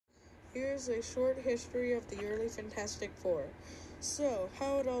Here's a short history of the early Fantastic Four. So,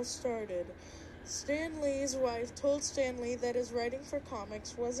 how it all started. Stan Lee's wife told Stan Lee that his writing for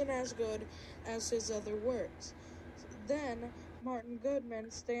comics wasn't as good as his other works. Then, Martin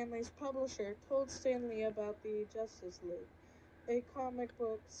Goodman, Stan Lee's publisher, told Stan Lee about the Justice League, a comic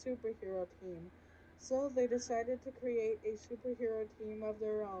book superhero team. So they decided to create a superhero team of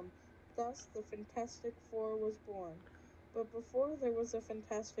their own. Thus, the Fantastic Four was born. But before there was a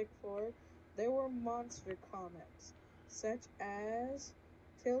Fantastic Four, there were monster comics, such as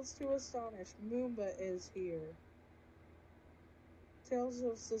Tales to Astonish, Moomba is here. Tales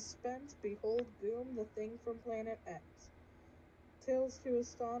of Suspense, behold Goom, the Thing from Planet X. Tales to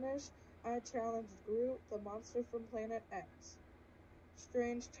Astonish, I Challenged Groot, the monster from Planet X.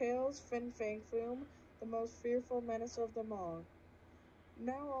 Strange Tales, Fin Fang Foom, the most fearful menace of them all.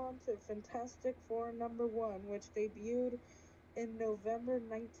 Now on to Fantastic Four #1, which debuted in November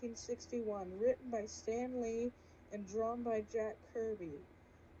 1961, written by Stan Lee and drawn by Jack Kirby.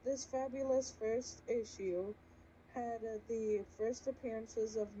 This fabulous first issue had the first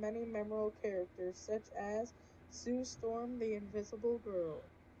appearances of many memorable characters, such as Sue Storm, the Invisible Girl,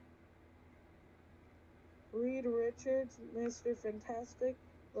 Reed Richards, Mr. Fantastic,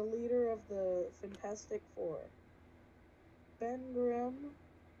 the leader of the Fantastic Four, Ben Grimm,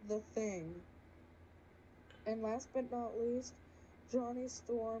 the Thing, and last but not least, Johnny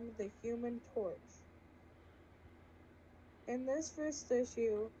Storm, the Human Torch. In this first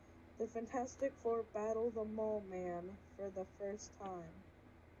issue, the Fantastic Four battle the Mole Man for the first time.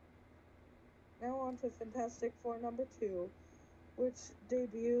 Now on to Fantastic Four #2, which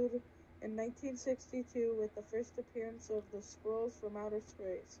debuted in 1962 with the first appearance of the Skrulls from outer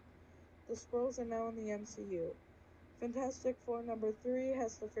space. The Skrulls are now in the MCU. Fantastic Four #3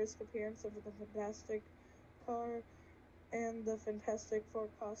 has the first appearance of the Fantastic Car and the Fantastic Four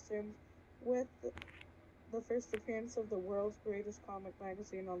costumes, with the first appearance of the world's greatest comic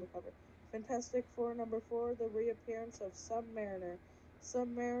magazine on the cover. Fantastic Four #4, the reappearance of Submariner.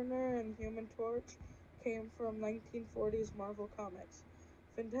 Submariner and Human Torch came from 1940s Marvel Comics.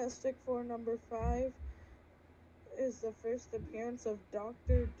 Fantastic Four #5 is the first appearance of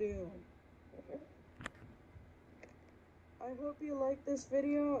Doctor Doom. I hope you liked this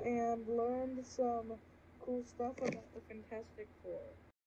video and learned some cool stuff about the Fantastic Four.